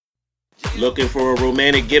Looking for a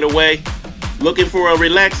romantic getaway? Looking for a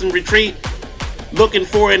relaxing retreat? Looking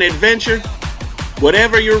for an adventure?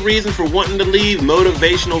 Whatever your reason for wanting to leave,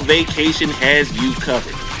 Motivational Vacation has you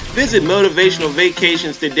covered. Visit Motivational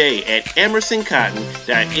Vacations today at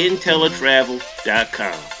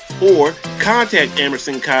emersonCotton.intellitravel.com or contact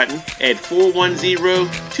Emerson Cotton at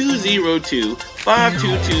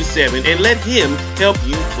 410-202-5227 and let him help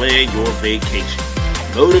you plan your vacation.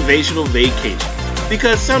 Motivational Vacations,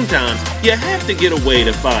 because sometimes you have to get away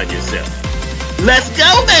to find yourself. Let's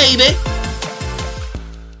go, baby!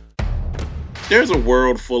 There's a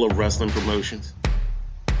world full of wrestling promotions,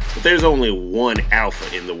 but there's only one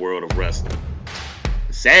alpha in the world of wrestling.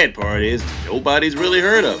 The sad part is nobody's really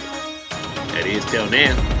heard of it. That is till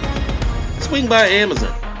now. Swing by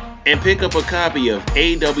Amazon and pick up a copy of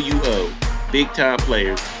AWO Big Time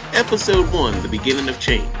Players Episode 1, The Beginning of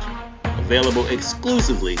Change. Available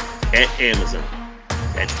exclusively at Amazon.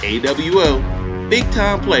 That's AWO Big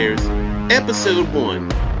Time Players Episode 1,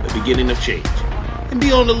 The Beginning of Change. And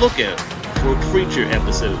be on the lookout for future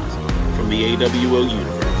episodes from the AWO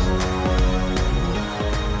universe.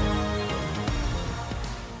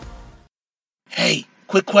 Hey,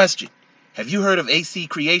 quick question. Have you heard of AC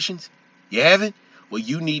Creations? You haven't? Well,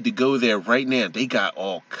 you need to go there right now. They got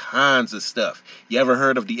all kinds of stuff. You ever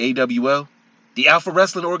heard of the AWO? The Alpha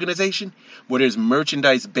Wrestling Organization? Where there's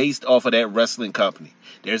merchandise based off of that wrestling company.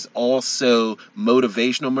 There's also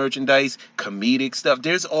motivational merchandise, comedic stuff.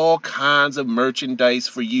 There's all kinds of merchandise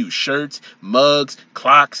for you. Shirts, mugs,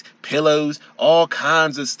 clocks, pillows, all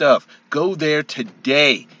kinds of stuff. Go there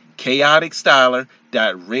today.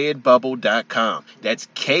 chaoticstyler.redbubble.com. That's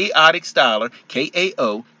Chaotic Styler,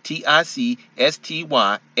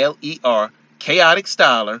 KAOTICSTYLER, Chaotic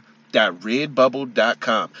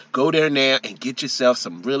Styler.redbubble.com. Go there now and get yourself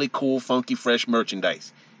some really cool, funky, fresh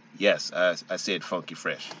merchandise. Yes, I said funky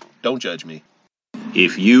fresh. Don't judge me.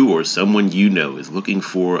 If you or someone you know is looking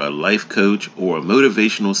for a life coach or a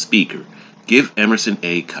motivational speaker, give Emerson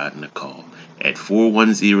A. Cotton a call at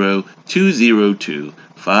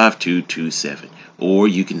 410-202-5227. Or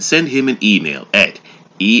you can send him an email at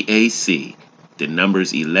EAC, the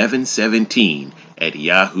numbers 1117 at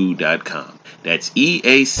yahoo.com. That's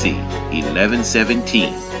EAC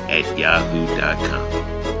 1117 at yahoo.com.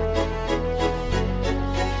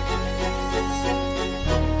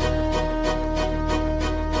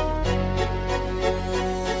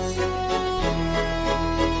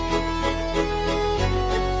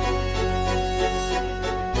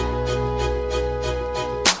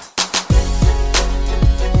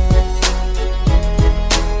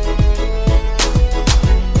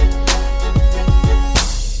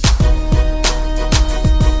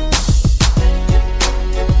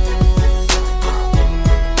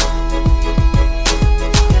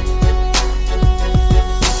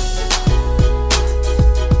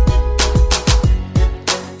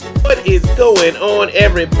 Going on,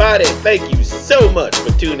 everybody? Thank you so much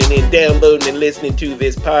for tuning in, downloading, and listening to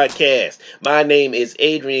this podcast. My name is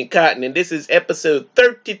Adrian Cotton, and this is episode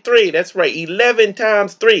 33. That's right, 11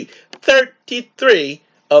 times 3, 33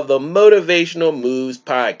 of the Motivational Moves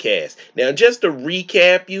podcast. Now, just to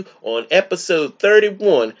recap you, on episode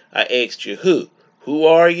 31, I asked you who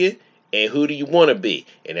are you, and who do you want to be?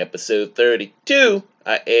 In episode 32,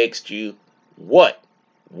 I asked you what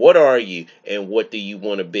are you, and what do you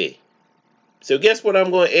want to be? So guess what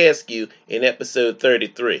I'm going to ask you in episode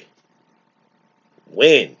 33?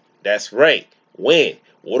 When? That's right. When?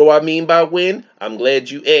 What do I mean by when? I'm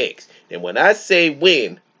glad you asked. And when I say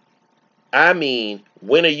when, I mean,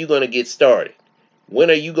 when are you going to get started?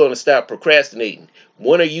 When are you going to stop procrastinating?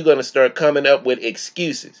 When are you going to start coming up with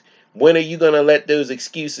excuses? When are you going to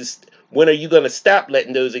when are you going to stop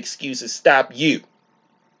letting those excuses stop you?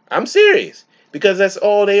 I'm serious. Because that's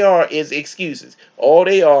all they are, is excuses. All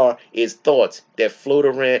they are is thoughts that float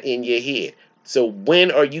around in your head. So when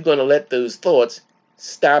are you going to let those thoughts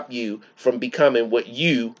stop you from becoming what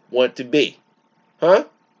you want to be? Huh?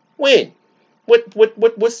 When?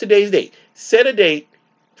 What's today's date? Set a date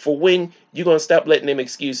for when you're going to stop letting them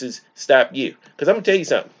excuses stop you. Because I'm going to tell you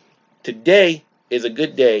something. Today is a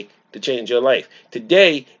good day to change your life.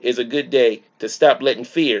 Today is a good day to stop letting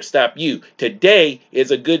fear stop you. Today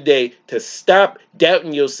is a good day to stop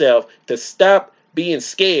doubting yourself, to stop being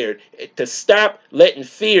scared, to stop letting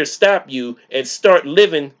fear stop you and start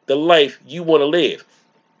living the life you want to live.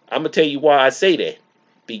 I'm going to tell you why I say that.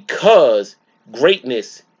 Because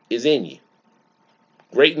greatness is in you.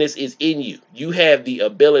 Greatness is in you. You have the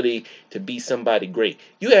ability to be somebody great.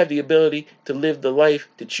 You have the ability to live the life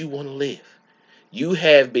that you want to live. You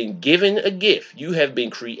have been given a gift. You have been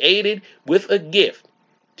created with a gift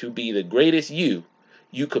to be the greatest you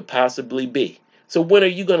you could possibly be. So when are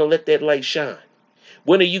you going to let that light shine?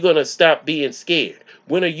 When are you going to stop being scared?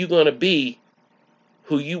 When are you going to be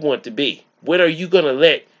who you want to be? When are you going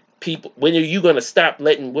to when are you going to stop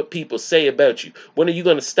letting what people say about you? When are you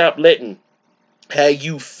going to stop letting how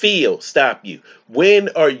you feel stop you? When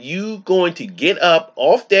are you going to get up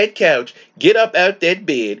off that couch, get up out that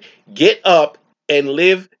bed, get up and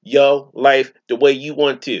live your life the way you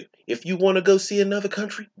want to? If you want to go see another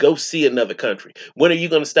country, go see another country. When are you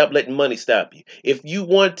going to stop letting money stop you? If you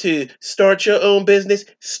want to start your own business,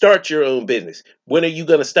 start your own business. When are you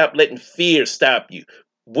going to stop letting fear stop you?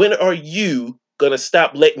 When are you going to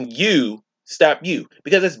stop letting you stop you?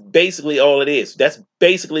 Because that's basically all it is. That's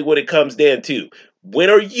basically what it comes down to. When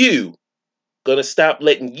are you going to stop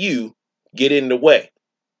letting you get in the way?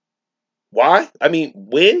 Why? I mean,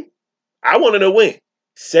 when? I want to know when.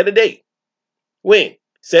 Set a date. When?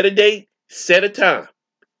 Set a date, set a time.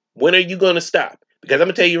 When are you going to stop? Because I'm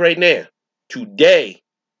going to tell you right now, today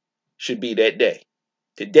should be that day.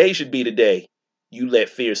 Today should be the day you let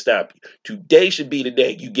fear stop you. Today should be the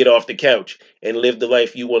day you get off the couch and live the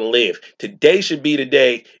life you want to live. Today should be the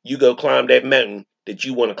day you go climb that mountain that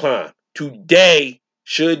you want to climb. Today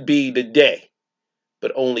should be the day.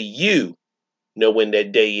 But only you know when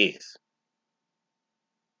that day is.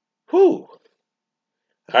 Whew.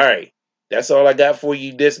 All right. That's all I got for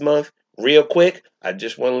you this month. Real quick, I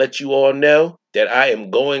just want to let you all know that I am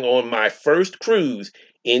going on my first cruise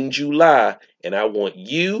in July, and I want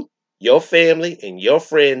you, your family, and your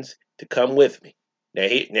friends to come with me. Now,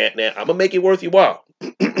 I'm going to make it worth your while.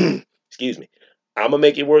 Excuse me. I'm going to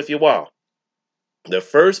make it worth your while. The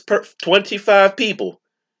first 25 people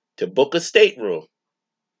to book a stateroom,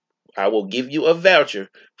 I will give you a voucher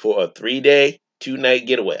for a 3-day, 2-night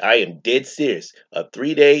getaway. I am dead serious. A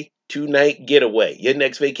 3-day, 2-night getaway. Your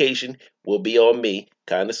next vacation will be on me,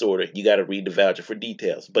 kind of, sort of. You got to read the voucher for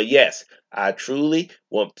details. But yes, I truly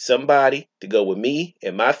want somebody to go with me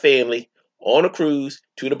and my family on a cruise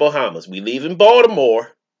to the Bahamas. We leave in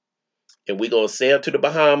Baltimore, and we're going to sail to the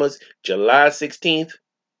Bahamas July 16th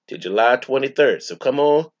to July 23rd. So come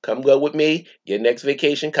on, come go with me. Your next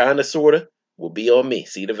vacation, kind of, sort of, will be on me.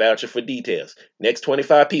 See the voucher for details. Next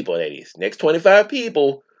 25 people, that is. Next 25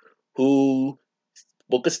 people who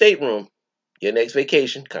book a stateroom, your next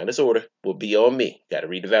vacation, kind of, sort of, will be on me. Got to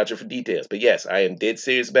read the voucher for details. But yes, I am dead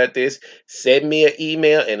serious about this. Send me an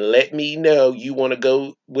email and let me know you want to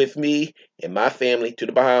go with me and my family to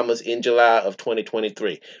the Bahamas in July of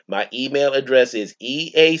 2023. My email address is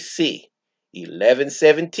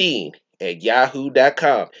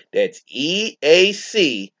eac1117@yahoo.com. That's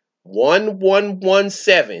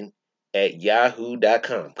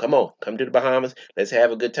EAC1117@yahoo.com. Come on, come to the Bahamas. Let's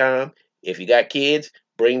have a good time. If you got kids,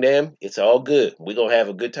 bring them. It's all good. We're going to have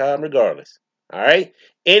a good time regardless. All right?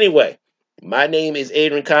 Anyway, my name is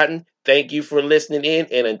Adrian Cotton. Thank you for listening in.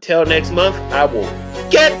 And until next month, I will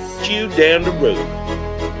get you down the road.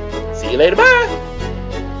 See you later. Bye.